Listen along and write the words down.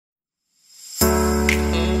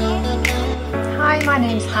my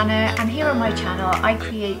name's Hannah, and here on my channel I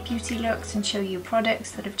create beauty looks and show you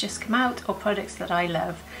products that have just come out or products that I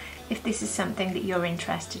love. If this is something that you're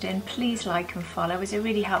interested in, please like and follow as it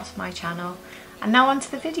really helps my channel. And now on to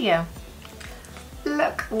the video.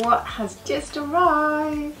 Look what has just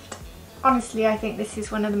arrived. Honestly, I think this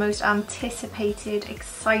is one of the most anticipated,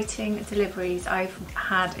 exciting deliveries I've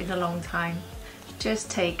had in a long time. Just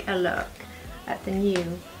take a look at the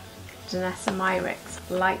new Danessa Myricks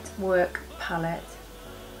Lightwork palette.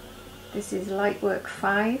 This is Lightwork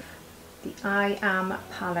V, the I Am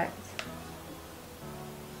palette.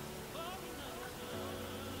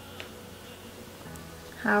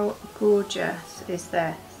 How gorgeous is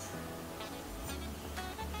this?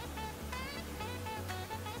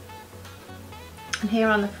 And here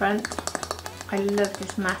on the front, I love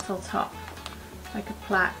this metal top, like a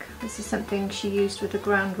plaque. This is something she used with the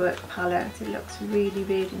Groundwork palette. It looks really,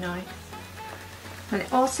 really nice. And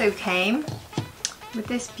it also came with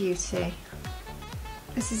this beauty.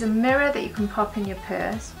 This is a mirror that you can pop in your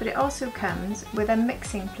purse, but it also comes with a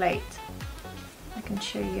mixing plate. I can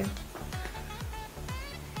show you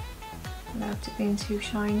without it being too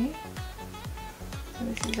shiny. So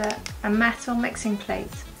this is a metal mixing plate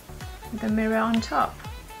with a mirror on top,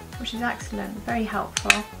 which is excellent, very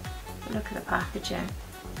helpful. But look at the packaging.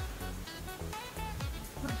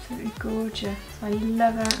 Absolutely gorgeous, I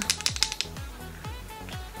love it.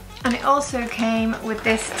 And it also came with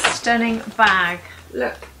this stunning bag.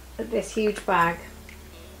 Look at this huge bag.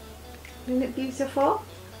 Isn't it beautiful?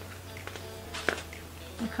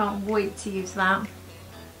 I can't wait to use that.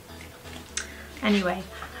 Anyway,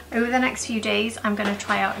 over the next few days I'm going to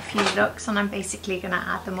try out a few looks, and I'm basically going to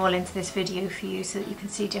add them all into this video for you so that you can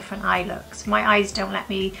see different eye looks. My eyes don't let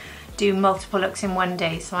me do multiple looks in one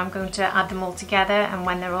day, so I'm going to add them all together, and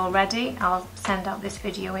when they're all ready I'll send out this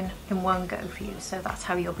video in one go for you. So that's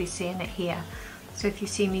how you'll be seeing it here. So if you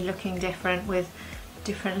see me looking different with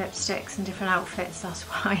different lipsticks and different outfits, that's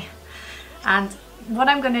why. And what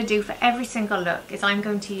I'm going to do for every single look is I'm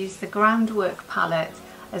going to use the Groundwork palette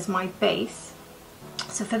as my base.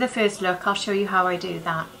 So for the first look I'll show you how I do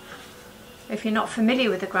that. If you're not familiar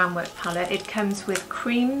with the Groundwork palette, it comes with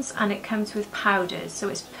creams and it comes with powders, so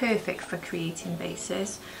it's perfect for creating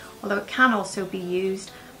bases, although it can also be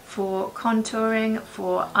used for contouring,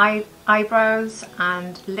 for eyebrows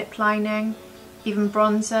and lip lining, even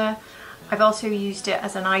bronzer. I've also used it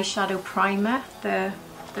as an eyeshadow primer. The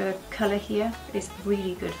colour here is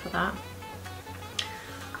really good for that.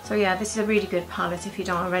 So yeah, this is a really good palette if you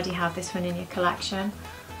don't already have this one in your collection.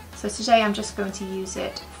 So today I'm just going to use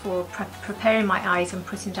it for preparing my eyes and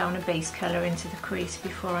putting down a base colour into the crease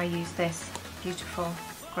before I use this beautiful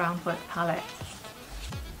Groundwork palette.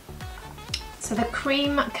 So the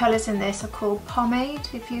cream colours in this are called pomade,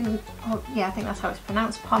 yeah, I think that's how it's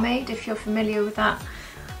pronounced, pomade, if you're familiar with that.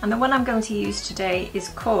 And the one I'm going to use today is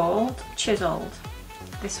called Chiseled,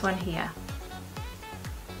 this one here.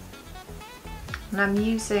 And I'm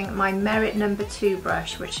using my Merit No. 2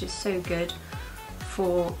 brush, which is so good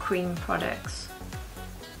for cream products.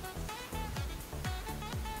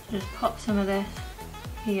 Just pop some of this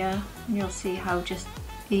here and you'll see how just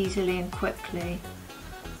easily and quickly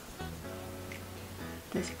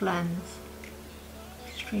this blends.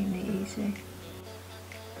 Extremely easy.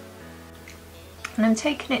 And I'm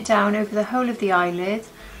taking it down over the whole of the eyelid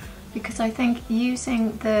because I think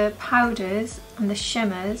using the powders and the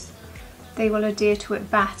shimmers, they will adhere to it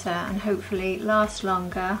better and hopefully last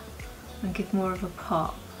longer and give more of a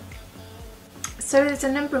pop. So there's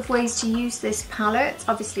a number of ways to use this palette.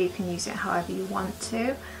 Obviously you can use it however you want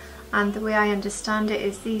to, and the way I understand it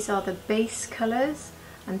is these are the base colours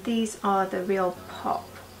and these are the real pop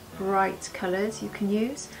bright colours you can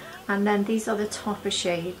use, and then these are the topper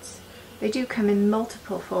shades. They do come in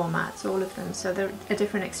multiple formats, all of them, so they're a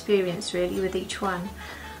different experience really with each one,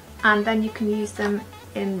 and then you can use them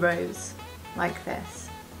in rows like this.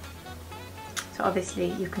 So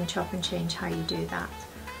obviously you can chop and change how you do that.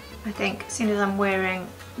 I think seeing as I'm wearing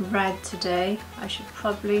red today, I should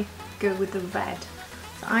probably go with the red.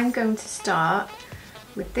 So I'm going to start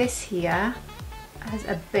with this here as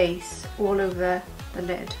a base all over the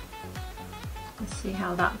lid. Let's see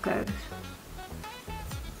how that goes.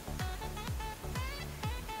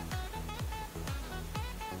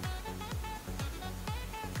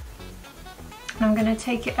 And I'm going to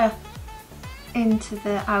take it up into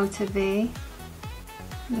the outer V.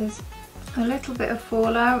 There's a little bit of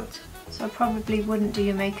fallout, so I probably wouldn't do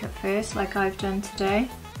your makeup first like I've done today.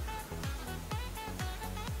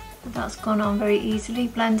 But that's gone on very easily,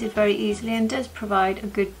 blended very easily, and does provide a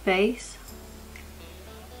good base.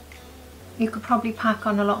 You could probably pack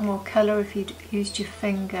on a lot more colour if you'd used your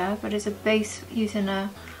finger, but as a base, using a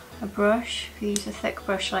brush, if you use a thick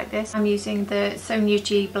brush like this. I'm using the Sonia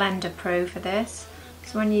G Blender Pro for this,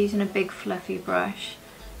 so when you're using a big fluffy brush,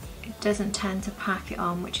 it doesn't tend to pack it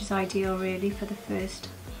on, which is ideal really for the first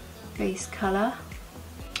base colour.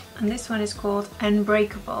 And this one is called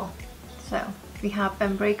Unbreakable. So we have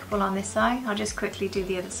Unbreakable on this side. I'll just quickly do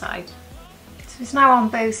the other side. So it's now on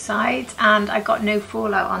both sides, and I got no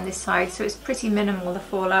fallout on this side, so it's pretty minimal, the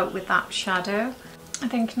fallout with that shadow. I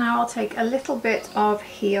think now I'll take a little bit of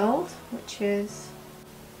Healed, which is,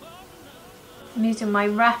 I'm using my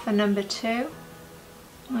Rapper number 2. And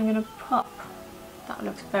I'm going to pop, that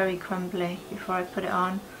looks very crumbly before I put it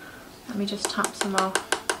on. Let me just tap some off.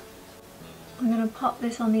 I'm going to pop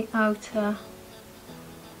this on the outer.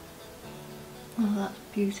 Oh, that's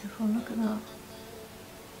beautiful, look at that.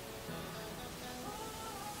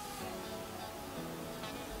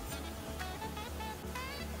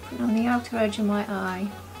 On the outer edge of my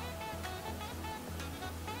eye.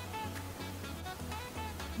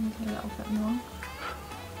 Maybe a little bit more.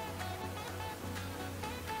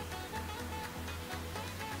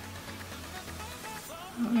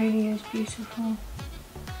 That really is beautiful.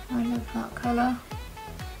 I love that colour.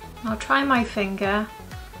 I'll try my finger.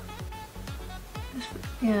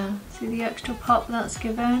 Yeah, see the extra pop that's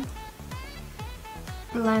given?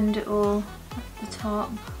 Blend it all at the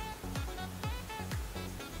top.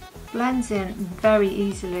 Blends in very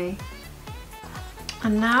easily.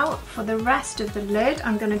 And now for the rest of the lid,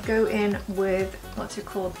 I'm going to go in with, what's it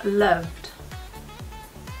called, Loved,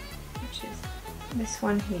 which is this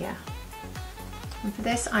one here. And for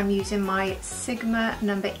this I'm using my Sigma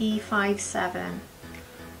number E57,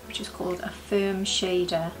 which is called a Firm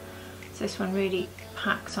Shader. So this one really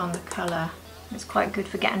packs on the colour. It's quite good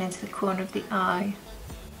for getting into the corner of the eye.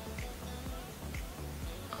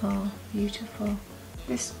 Oh, beautiful.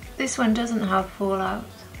 This one doesn't have fallout.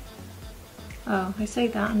 Oh, I say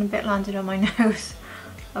that and a bit landed on my nose.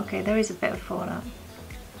 Okay, there is a bit of fallout.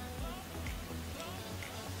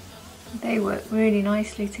 They work really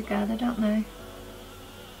nicely together, don't they?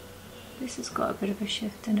 This has got a bit of a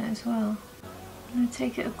shift in it as well. I'm going to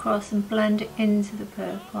take it across and blend it into the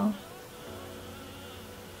purple.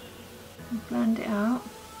 And blend it out.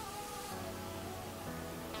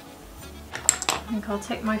 I think I'll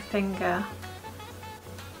take my finger.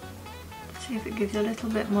 See if it gives a little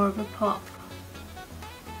bit more of a pop.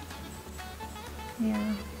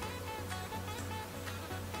 Yeah.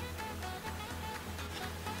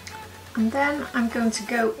 And then I'm going to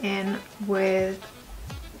go in with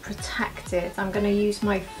Protected. I'm going to use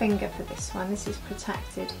my finger for this one. This is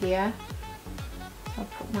Protected here. So I'll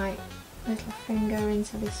put my little finger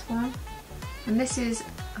into this one. And this is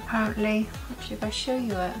apparently, actually if I show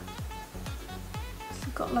you it, it's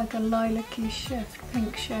got like a lilac-y shift,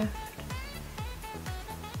 pink shift.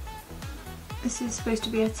 This is supposed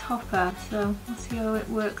to be a topper, so we'll see how it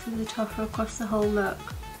works as a topper across the whole look.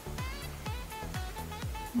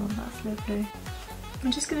 Oh, that's lovely.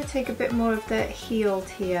 I'm just going to take a bit more of the Healed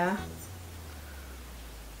here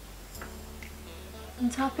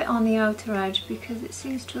and tap it on the outer edge because it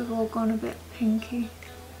seems to have all gone a bit pinky.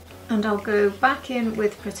 And I'll go back in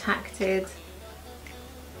with Protected,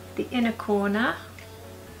 the inner corner.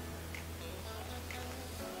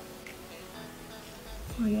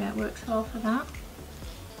 Oh yeah, it works well for that.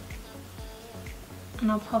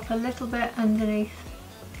 And I'll pop a little bit underneath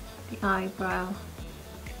the eyebrow.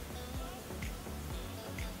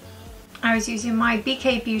 I was using my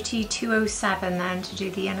BK Beauty 207 then to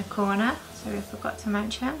do the inner corner, so I forgot to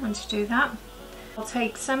mention and to do that. I'll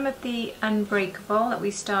take some of the Unbreakable that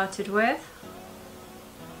we started with.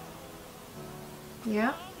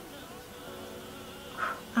 Yeah.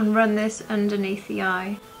 And run this underneath the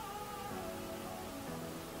eye.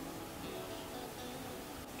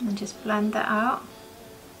 And just blend that out.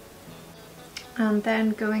 And then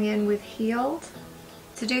going in with Healed.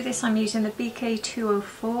 To do this I'm using the BK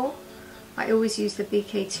 204. I always use the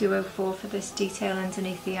BK 204 for this detail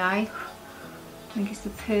underneath the eye. I think it's the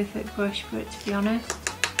perfect brush for it, to be honest.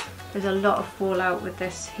 There's a lot of fallout with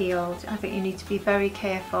this Healed. I think you need to be very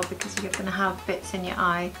careful because you're going to have bits in your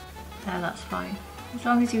eye. There, that's fine. As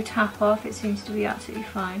long as you tap off, it seems to be absolutely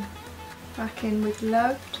fine. Back in with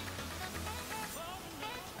Loved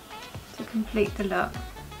to complete the look.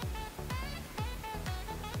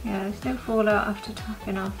 Yeah, there's no fallout after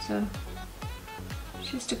tapping off, so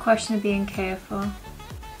it's just a question of being careful.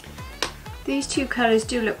 These two colours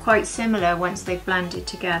do look quite similar once they've blended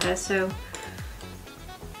together, so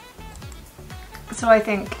I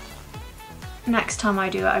think next time I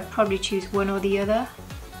do it I'd probably choose one or the other.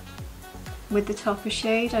 with the topper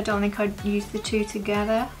shade. I don't think I'd use the two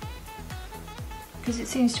together because it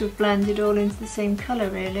seems to have blended all into the same colour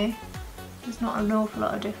really. There's not an awful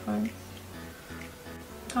lot of difference.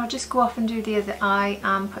 So I'll just go off and do the other eye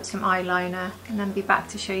and put some eyeliner and then be back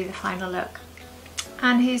to show you the final look.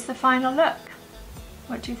 And here's the final look.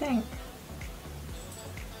 What do you think?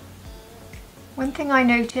 One thing I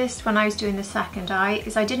noticed when I was doing the second eye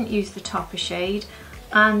is I didn't use the topper shade,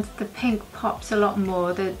 and the pink pops a lot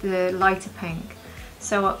more, the lighter pink.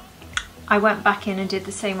 So I went back in and did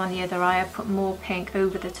the same on the other eye. I put more pink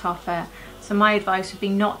over the topper. So my advice would be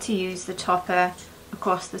not to use the topper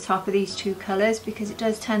across the top of these two colours because it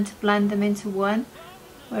does tend to blend them into one.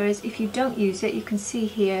 Whereas if you don't use it, you can see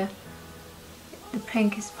here the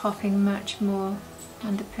pink is popping much more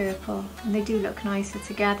and the purple, and they do look nicer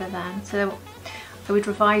together then. So I would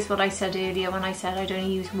revise what I said earlier when I said I'd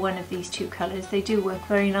only use one of these two colours. They do work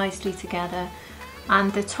very nicely together.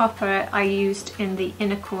 And the topper I used in the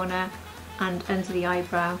inner corner and under the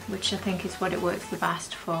eyebrow, which I think is what it works the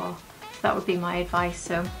best for. So that would be my advice.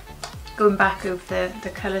 So going back over the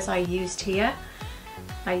colours I used here,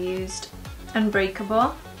 I used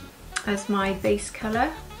Unbreakable as my base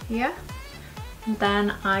colour here. And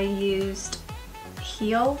then I used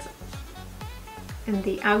Healed in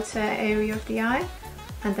the outer area of the eye,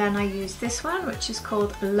 and then I used this one which is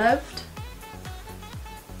called Loved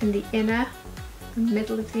in the inner and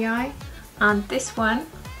middle of the eye, and this one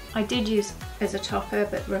I did use as a topper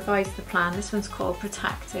but revised the plan. This one's called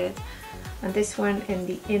Protected, and this one in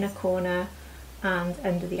the inner corner and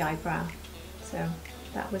under the eyebrow. So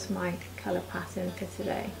that was my colour pattern for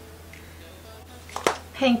today.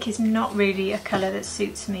 Pink is not really a colour that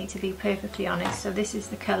suits me, to be perfectly honest, so this is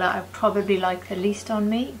the colour I probably like the least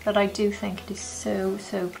on me, but I do think it is so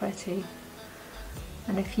pretty.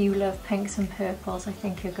 And if you love pinks and purples, I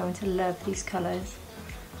think you're going to love these colours.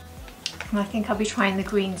 And I think I'll be trying the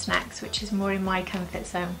greens next, which is more in my comfort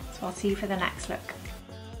zone, so I'll see you for the next look.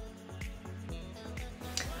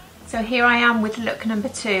 So here I am with look number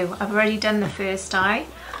 2. I've already done the first eye.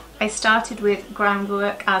 I started with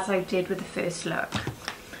Groundwork as I did with the first look.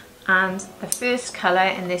 And the first colour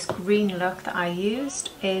in this green look that I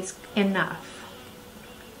used is Enough.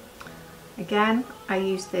 Again, I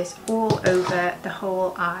used this all over the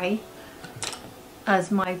whole eye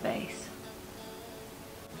as my base.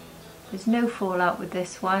 There's no fallout with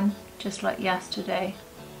this one, just like yesterday.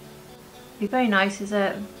 It'd be very nice as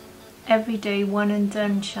a everyday one and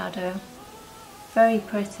done shadow. Very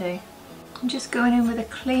pretty. I'm just going in with a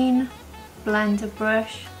clean blender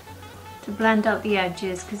brush to blend out the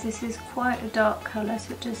edges, because this is quite a dark colour,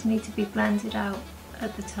 so it does need to be blended out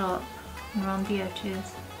at the top and around the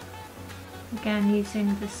edges. Again, using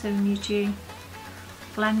the Sony G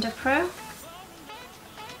Blender Pro.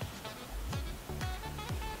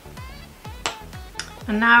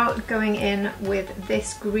 And now going in with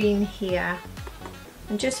this green here.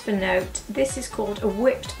 And just for note, this is called a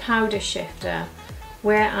whipped powder shifter,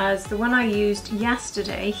 whereas the one I used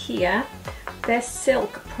yesterday here, they're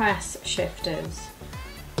silk press shifters.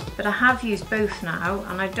 But I have used both now,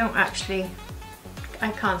 and I can't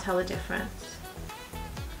tell the difference.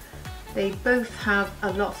 They both have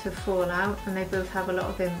a lot of fallout and they both have a lot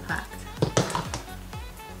of impact.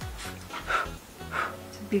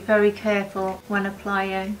 So be very careful when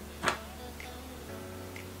applying.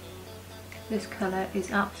 This colour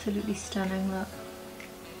is absolutely stunning, look.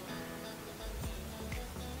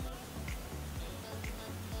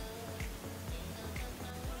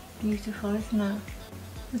 Beautiful, isn't it?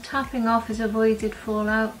 The tapping off has avoided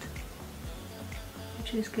fallout,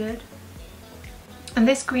 which is good. And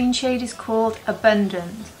this green shade is called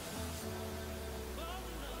Abundant.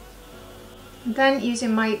 And then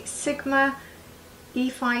using my Sigma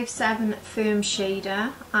E57 Firm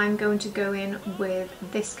Shader, I'm going to go in with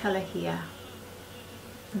this colour here.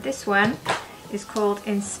 And this one is called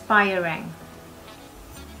Inspiring.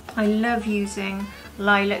 I love using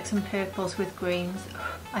lilacs and purples with greens.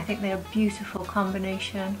 I think they're a beautiful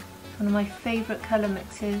combination. It's one of my favourite colour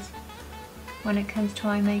mixes when it comes to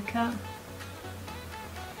eye makeup.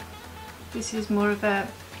 This is more of a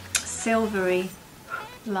silvery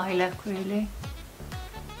lilac really.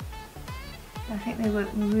 I think they work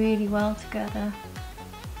really well together.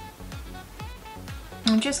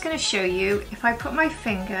 I'm just going to show you, if I put my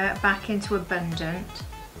finger back into Abundant,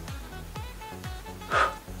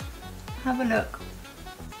 have a look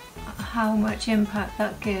at how much impact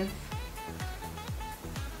that gives.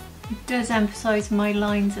 It does emphasise my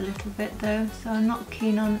lines a little bit though, so I'm not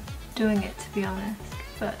keen on doing it, to be honest,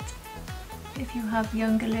 but if you have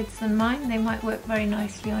younger lids than mine, they might work very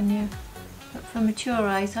nicely on you. But for mature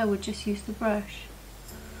eyes, I would just use the brush.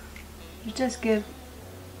 It does give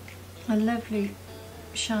a lovely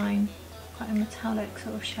shine, quite a metallic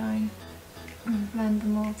sort of shine. And blend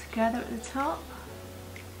them all together at the top.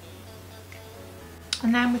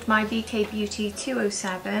 And then with my BK Beauty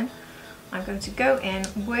 207, I'm going to go in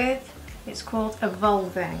with, it's called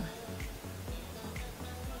Evolving.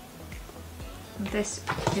 This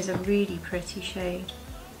is a really pretty shade.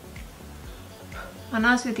 And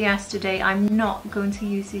as with yesterday, I'm not going to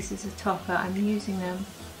use these as a topper, I'm using them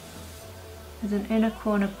as an inner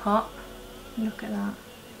corner pop. Look at that,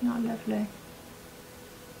 not lovely?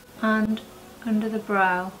 And under the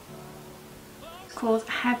brow. It's called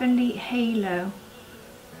Heavenly Halo,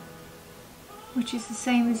 which is the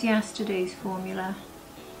same as yesterday's formula.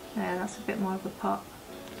 There, that's a bit more of a pop.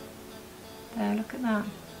 There, look at that.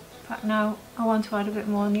 In fact, now I want to add a bit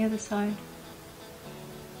more on the other side.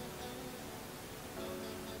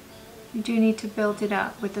 You do need to build it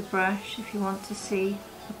up with the brush if you want to see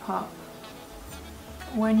the pop.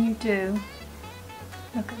 When you do,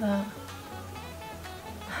 look at that.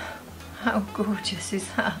 How gorgeous is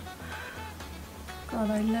that?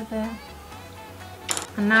 God, I love it.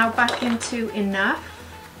 And now back into Enough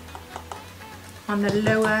on the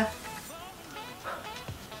lower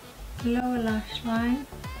lash line.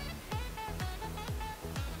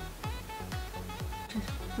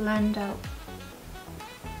 Just blend out.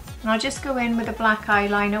 And I'll just go in with a black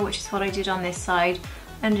eyeliner, which is what I did on this side,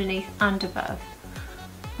 underneath and above,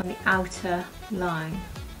 on the outer line.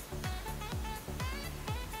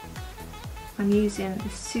 I'm using the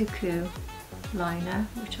Suku liner,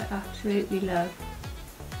 which I absolutely love.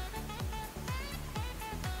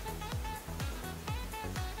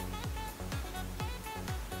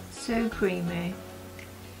 So creamy,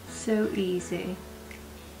 so easy,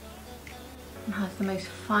 and has the most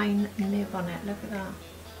fine nib on it. Look at that.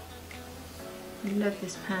 I love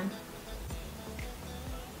this pen.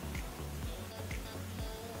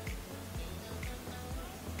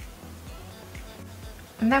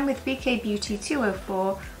 And then with BK Beauty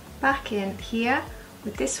 204, back in here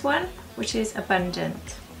with this one, which is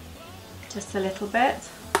Abundant. Just a little bit.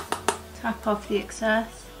 Tap off the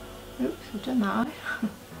excess. Oops, I've done that.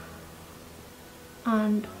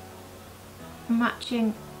 And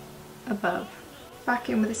matching above. Back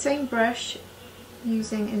in with the same brush,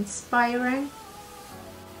 using Inspiring.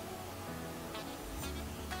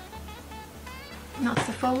 And that's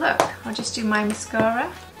the full look. I'll just do my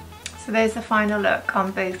mascara. So there's the final look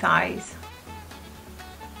on both eyes.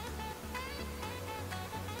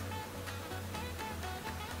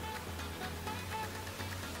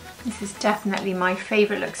 This is definitely my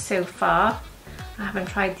favourite look so far. I haven't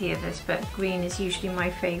tried the others, but green is usually my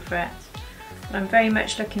favourite. But I'm very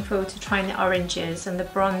much looking forward to trying the oranges and the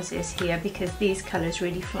bronzes here, because these colours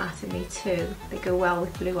really flatter me too. They go well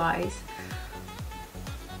with blue eyes.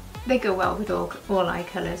 They go well with all eye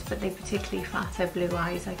colours, but they particularly flatter blue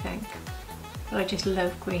eyes, I think. But I just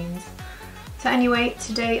love greens. So anyway,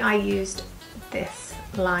 today I used this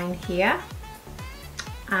line here,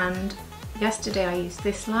 and yesterday I used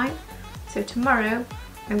this line. So tomorrow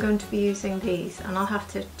I'm going to be using these, and I'll have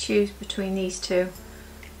to choose between these two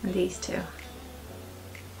and these two.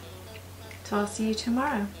 So I'll see you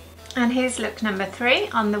tomorrow. And here's look number 3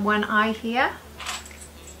 on the one eye here.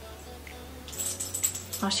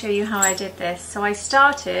 I'll show you how I did this. So I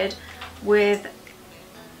started with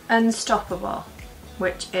Unstoppable,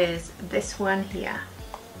 which is this one here.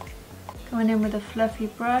 Going in with a fluffy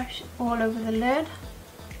brush all over the lid.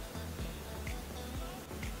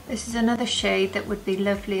 This is another shade that would be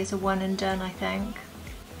lovely as a one and done, I think.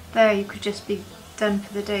 There, you could just be done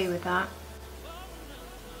for the day with that.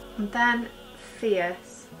 And then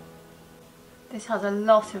Fierce. This has a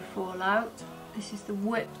lot of fallout. This is the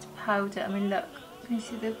whipped powder. I mean, look, can you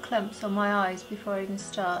see the clumps on my eyes before I even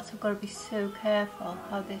start? So I've got to be so careful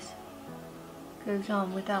how this goes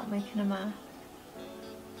on without making a mess.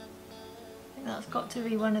 I think that's got to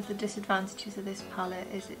be one of the disadvantages of this palette,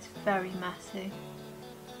 is it's very messy.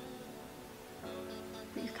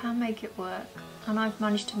 But you can make it work, and I've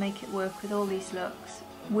managed to make it work with all these looks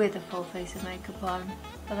with a full face of makeup on,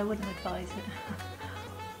 but I wouldn't advise it.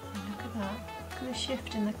 Look at that. Look at the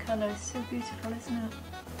shift in the colour, it's so beautiful, isn't it?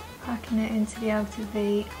 Packing it into the outer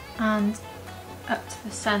V and up to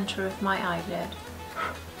the centre of my eyelid.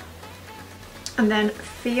 And then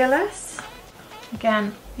Fearless.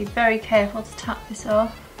 Again, be very careful to tap this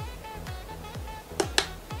off.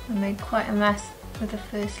 I made quite a mess with the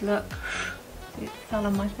first look. See, it fell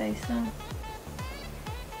on my face there.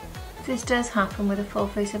 If this does happen with a full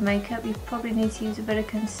face of makeup, you probably need to use a bit of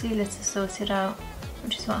concealer to sort it out,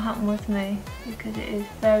 which is what happened with me, because it is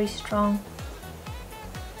very strong.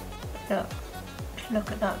 Look,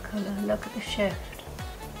 Look at that colour, look at the shift.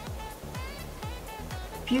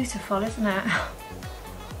 Beautiful, isn't it?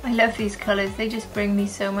 I love these colours, they just bring me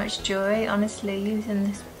so much joy, honestly,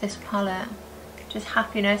 using this palette. Just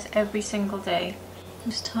happiness every single day.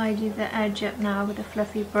 Just tidy the edge up now with a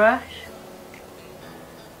fluffy brush.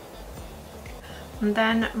 And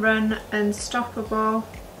then run Unstoppable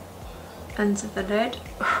under the lid.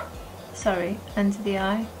 Sorry, under the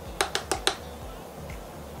eye.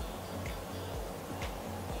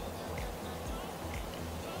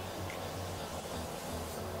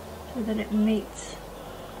 So that it meets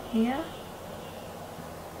here.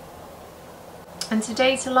 And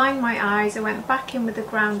today, to line my eyes, I went back in with the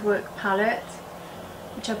Groundwork palette,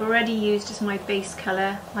 which I've already used as my base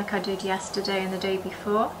colour, like I did yesterday and the day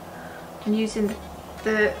before. I'm using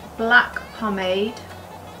the black pomade,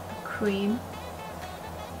 cream,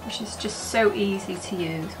 which is just so easy to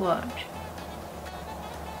use. Watch.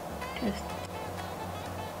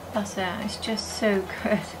 That's it, it's just so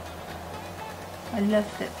good. I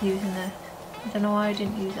love that using this. I don't know why I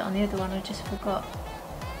didn't use it on the other one, I just forgot.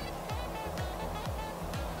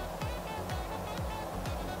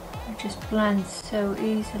 It just blends so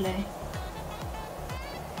easily.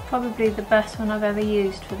 Probably the best one I've ever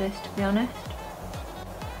used for this, to be honest.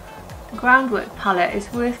 The Groundwork palette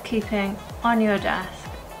is worth keeping on your desk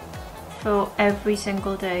for every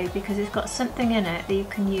single day because it's got something in it that you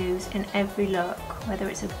can use in every look, whether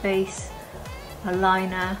it's a base, a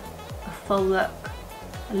liner, a full look,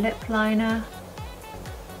 a lip liner,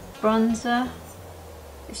 bronzer.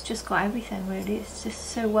 It's just got everything really, it's just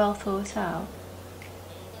so well thought out.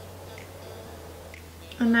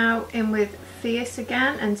 And now in with Fierce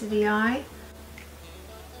again, under the eye.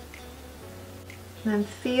 And then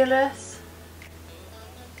Fearless.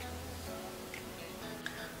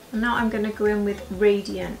 And now I'm going to go in with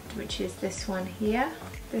Radiant, which is this one here.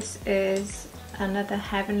 This is another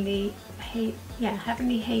Heavenly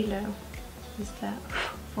Halo is the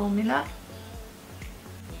formula.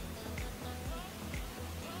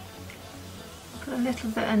 Got a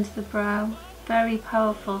little bit under the brow, very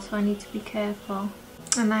powerful, so I need to be careful.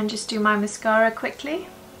 And then just do my mascara quickly.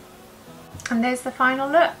 And there's the final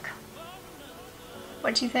look.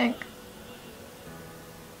 What do you think?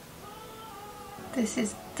 This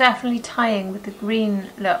is definitely tying with the green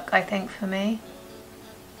look, I think, for me.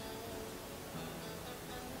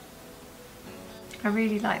 I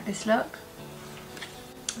really like this look.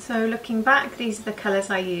 So looking back, these are the colours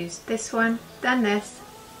I used. This one, then this,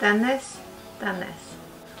 then this, then this.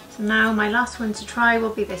 So now my last one to try will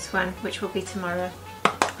be this one, which will be tomorrow.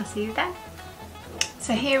 I'll see you then.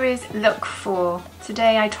 So here is look 4.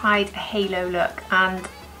 Today I tried a halo look, and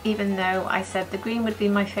even though I said the green would be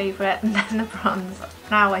my favourite and then the bronze,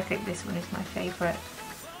 now I think this one is my favourite.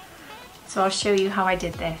 So I'll show you how I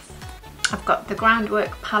did this. I've got the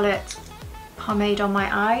Groundwork palette pomade on my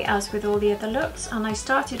eye, as with all the other looks, and I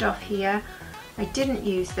started off here. I didn't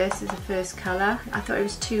use this as a first colour. I thought it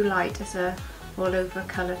was too light as a all over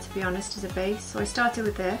colour, to be honest, as a base. So I started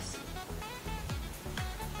with this.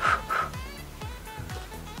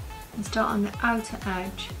 And start on the outer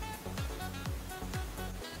edge.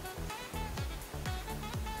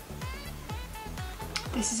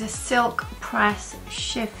 This is a silk press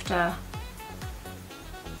shifter,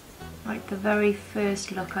 like the very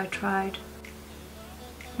first look I tried.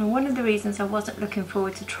 And one of the reasons I wasn't looking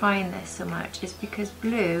forward to trying this so much is because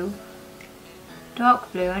blue,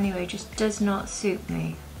 dark blue anyway, just does not suit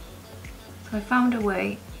me. So I found a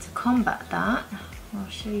way to combat that. I'll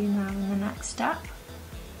show you now in the next step.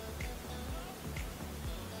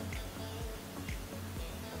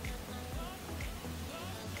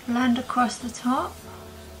 Blend across the top.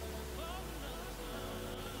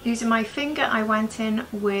 Using my finger, I went in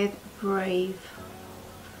with Brave.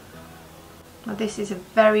 Now this is a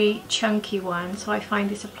very chunky one, so I find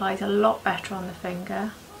this applies a lot better on the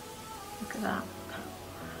finger. Look at that.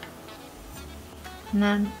 And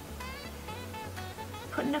then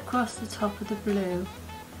putting across the top of the blue,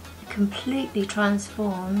 it completely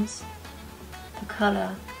transforms the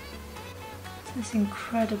colour. It's this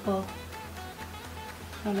incredible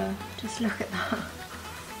colour. Just look at that.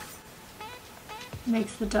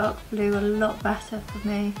 Makes the dark blue a lot better for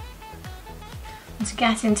me. And to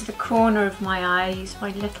get into the corner of my eye, I use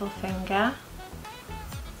my little finger.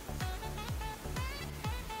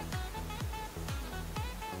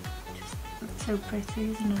 Just so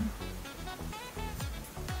pretty, isn't it?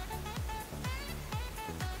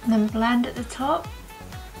 And then blend at the top.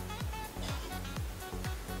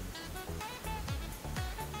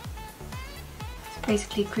 It's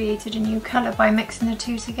basically created a new colour by mixing the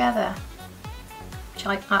two together, which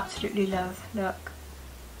I absolutely love. Look.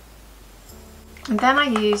 And then I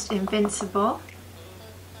used Invincible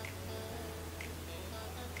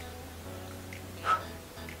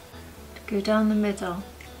to go down the middle.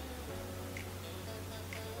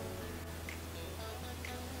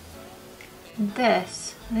 And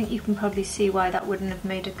this, I think you can probably see why that wouldn't have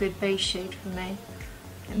made a good base shade for me.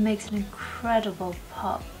 It makes an incredible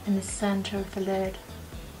pop in the centre of the lid.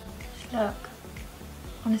 Just look.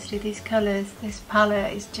 Honestly, these colours, this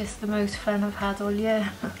palette is just the most fun I've had all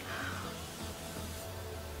year.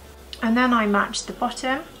 And then I matched the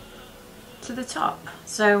bottom to the top.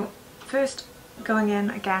 So first going in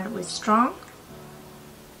again with Strong.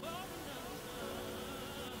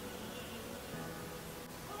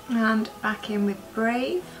 And back in with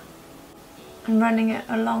Brave. And running it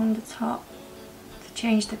along the top to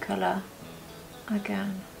change the colour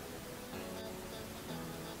again.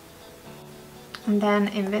 And then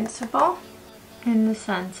Invincible in the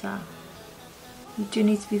centre. You do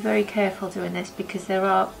need to be very careful doing this because there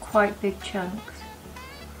are quite big chunks.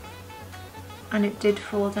 And it did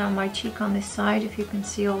fall down my cheek on this side, if you can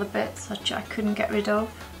see all the bits which I couldn't get rid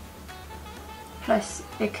of. Plus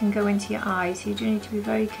it can go into your eyes, so you do need to be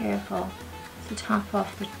very careful to tap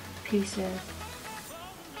off the pieces.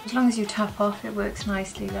 As long as you tap off, it works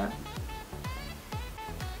nicely, look.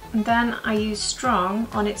 And then I used Strong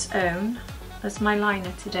on its own as my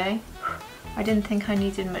liner today. I didn't think I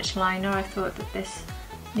needed much liner, I thought that this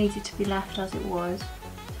needed to be left as it was.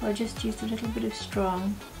 So I just used a little bit of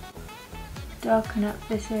Strong, darken up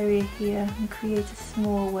this area here and create a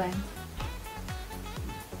small wing.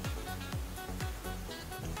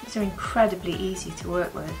 These are incredibly easy to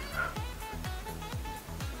work with.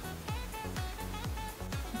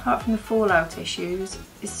 Apart from the fallout issues,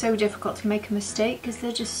 it's so difficult to make a mistake because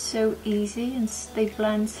they're just so easy and they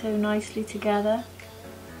blend so nicely together.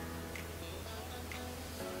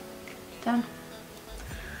 Done.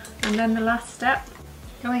 And then the last step,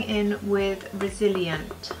 going in with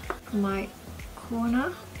Resilient for my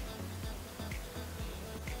corner.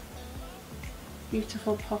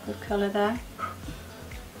 Beautiful pop of colour there.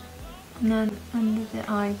 And then under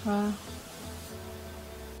the eyebrow.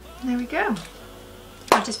 There we go.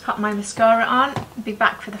 I'll just put my mascara on and be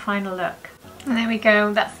back for the final look. And there we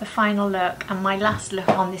go, that's the final look and my last look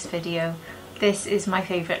on this video. This is my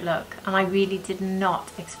favourite look and I really did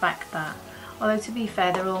not expect that. Although to be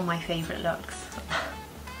fair, they're all my favourite looks.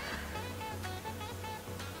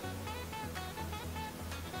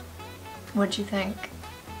 What do you think?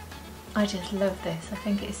 I just love this, I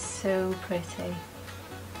think it's so pretty.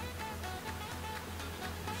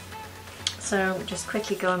 So just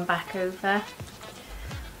quickly going back over.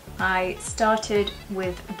 I started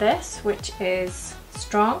with this, which is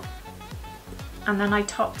Strong, and then I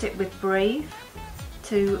topped it with Brave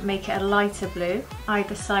to make it a lighter blue,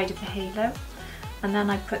 either side of the halo. And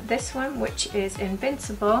then I put this one, which is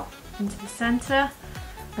Invincible, into the centre,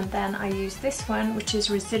 and then I use this one, which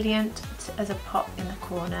is Resilient, as a pop in the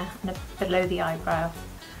corner and below the eyebrow.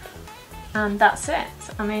 And that's it.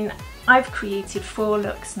 I mean, I've created 4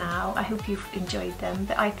 looks now. I hope you've enjoyed them,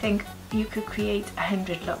 but I think you could create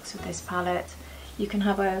 100 looks with this palette. You can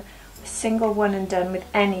have a single one and done with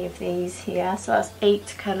any of these here, so that's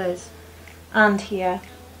 8 colours, and here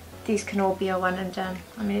these can all be a one and done.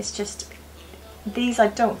 I mean, it's just, these I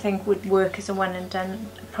don't think would work as a one and done,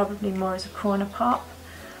 probably more as a corner pop.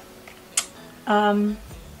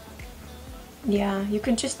 Yeah, you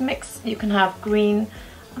can just mix, you can have green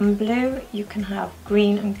and blue, you can have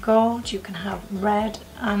green and gold, you can have red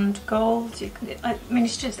and gold, I mean,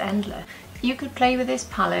 it's just endless. You could play with this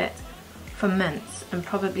palette for months and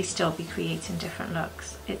probably still be creating different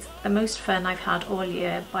looks. It's the most fun I've had all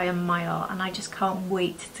year by a mile, and I just can't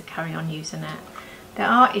wait to carry on using it. There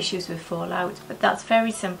are issues with fallout, but that's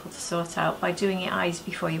very simple to sort out by doing your eyes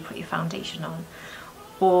before you put your foundation on.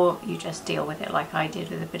 Or you just deal with it like I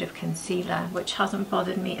did with a bit of concealer, which hasn't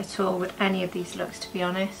bothered me at all with any of these looks, to be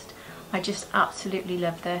honest. I just absolutely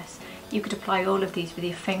love this. You could apply all of these with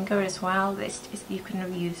your finger as well. You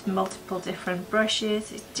can use multiple different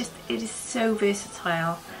brushes. It is so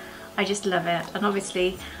versatile. I just love it. And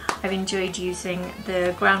obviously I've enjoyed using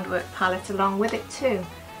the Groundwork palette along with it too.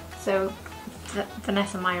 So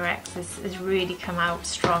Danessa Myricks has really come out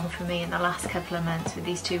strong for me in the last couple of months with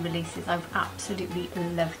these 2 releases. I've absolutely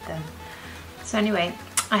loved them. So anyway,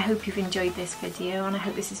 I hope you've enjoyed this video and I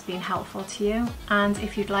hope this has been helpful to you. And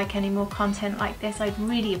if you'd like any more content like this, I'd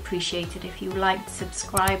really appreciate it if you liked,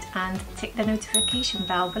 subscribed and tick the notification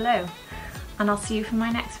bell below. And I'll see you for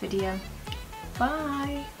my next video.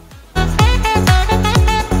 Bye!